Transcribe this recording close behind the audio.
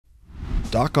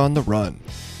Doc on the Run.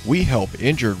 We help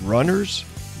injured runners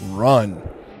run.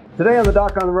 Today on the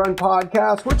Doc on the Run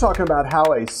podcast, we're talking about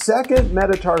how a second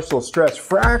metatarsal stress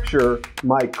fracture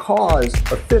might cause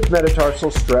a fifth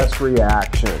metatarsal stress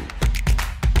reaction.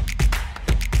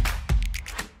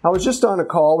 I was just on a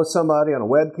call with somebody on a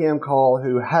webcam call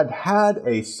who had had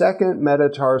a second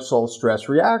metatarsal stress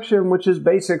reaction, which is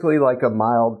basically like a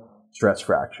mild stress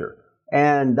fracture.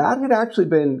 And that had actually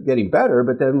been getting better,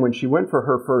 but then when she went for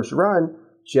her first run,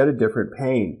 she had a different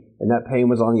pain, and that pain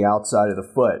was on the outside of the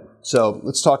foot. So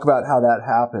let's talk about how that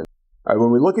happened. All right,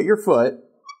 when we look at your foot,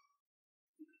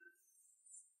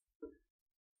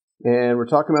 and we're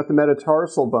talking about the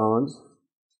metatarsal bones,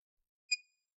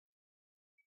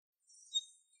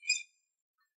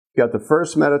 you got the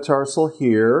first metatarsal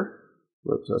here.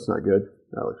 Whoops, that's not good.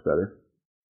 That looks better.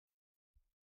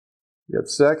 You got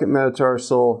the second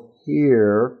metatarsal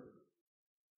here,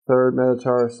 third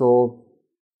metatarsal,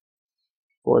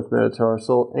 fourth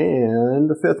metatarsal, and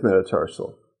the fifth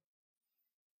metatarsal.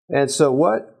 And so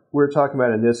what we're talking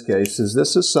about in this case is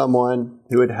this is someone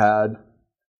who had had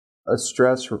a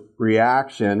stress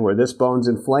reaction where this bone's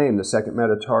inflamed, the second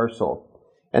metatarsal.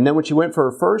 And then when she went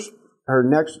for her first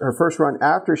run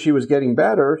after she was getting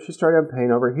better, she started having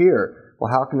pain over here.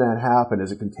 Well, how can that happen?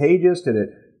 Is it contagious? Did it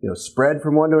spread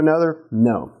from one to another?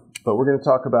 No. But we're going to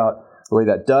talk about the way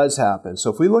that does happen.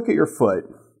 So if we look at your foot,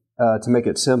 to make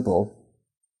it simple,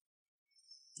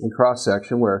 in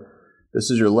cross-section where this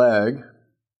is your leg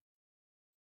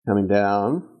coming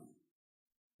down,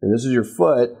 and this is your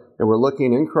foot, and we're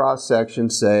looking in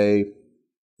cross-section, say,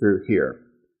 through here.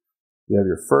 You have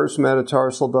your first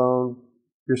metatarsal bone,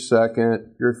 your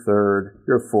second, your third,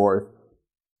 your fourth,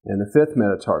 and the fifth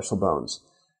metatarsal bones.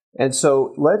 And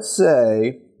so let's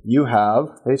say you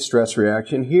have a stress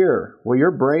reaction here. Well,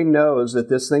 your brain knows that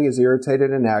this thing is irritated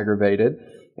and aggravated,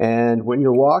 and when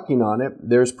you're walking on it,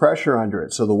 there's pressure under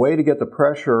it. So the way to get the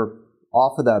pressure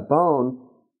off of that bone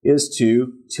is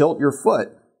to tilt your foot.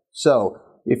 So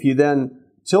if you then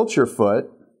tilt your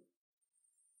foot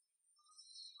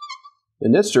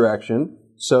in this direction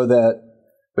so that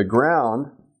the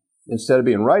ground, instead of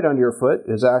being right under your foot,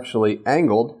 is actually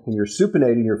angled, and you're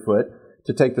supinating your foot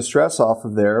to take the stress off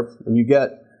of there, and you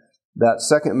get that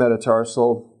second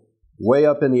metatarsal way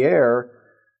up in the air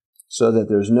so that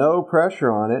there's no pressure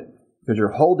on it because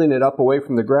you're holding it up away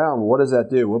from the ground. What does that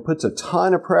do? Well, it puts a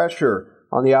ton of pressure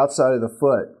on the outside of the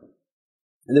foot.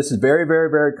 And this is very, very,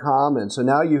 very common. So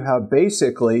now you have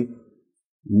basically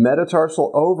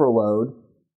metatarsal overload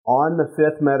on the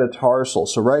fifth metatarsal.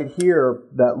 So right here,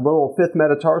 that little fifth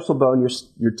metatarsal bone,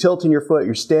 you're tilting your foot,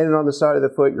 you're standing on the side of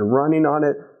the foot, you're running on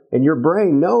it, and your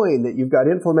brain, knowing that you've got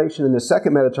inflammation in the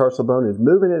second metatarsal bone, is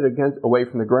moving it away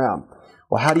from the ground.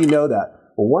 Well, how do you know that?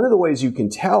 Well, one of the ways you can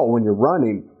tell when you're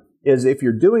running is if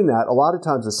you're doing that, a lot of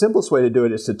times the simplest way to do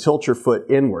it is to tilt your foot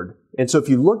inward. And so if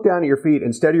you look down at your feet,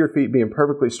 instead of your feet being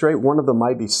perfectly straight, one of them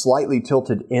might be slightly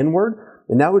tilted inward,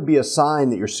 and that would be a sign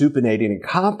that you're supinating and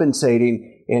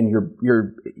compensating, and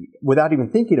you're without even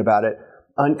thinking about it,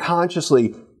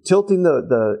 unconsciously tilting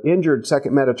the injured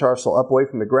second metatarsal up away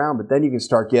from the ground, but then you can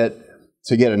start to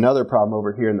get another problem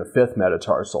over here in the fifth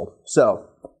metatarsal. So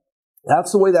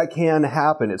that's the way that can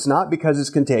happen. It's not because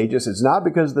it's contagious. It's not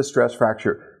because the stress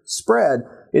fracture spread.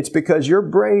 It's because your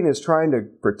brain is trying to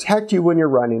protect you when you're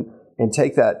running and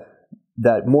take that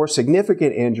more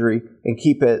significant injury and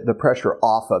keep the pressure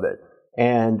off of it.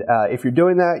 And if you're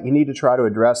doing that, you need to try to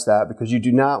address that because you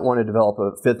do not want to develop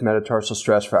a fifth metatarsal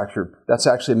stress fracture. That's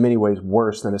actually in many ways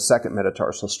worse than a second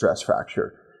metatarsal stress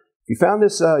fracture. If you found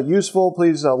this useful,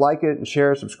 please like it and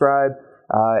share, subscribe.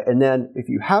 And then if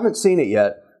you haven't seen it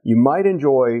yet, you might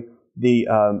enjoy the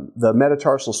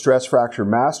metatarsal stress fracture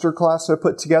masterclass that I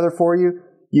put together for you.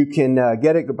 You can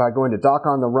get it by going to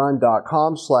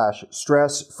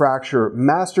docontherun.com/stress fracture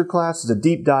masterclass. It's a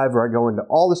deep dive where I go into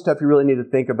all the stuff you really need to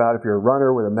think about if you're a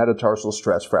runner with a metatarsal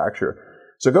stress fracture.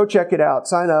 So go check it out,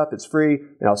 sign up, it's free,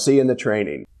 and I'll see you in the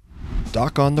training.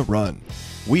 Doc on the Run.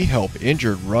 We help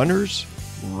injured runners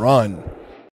run.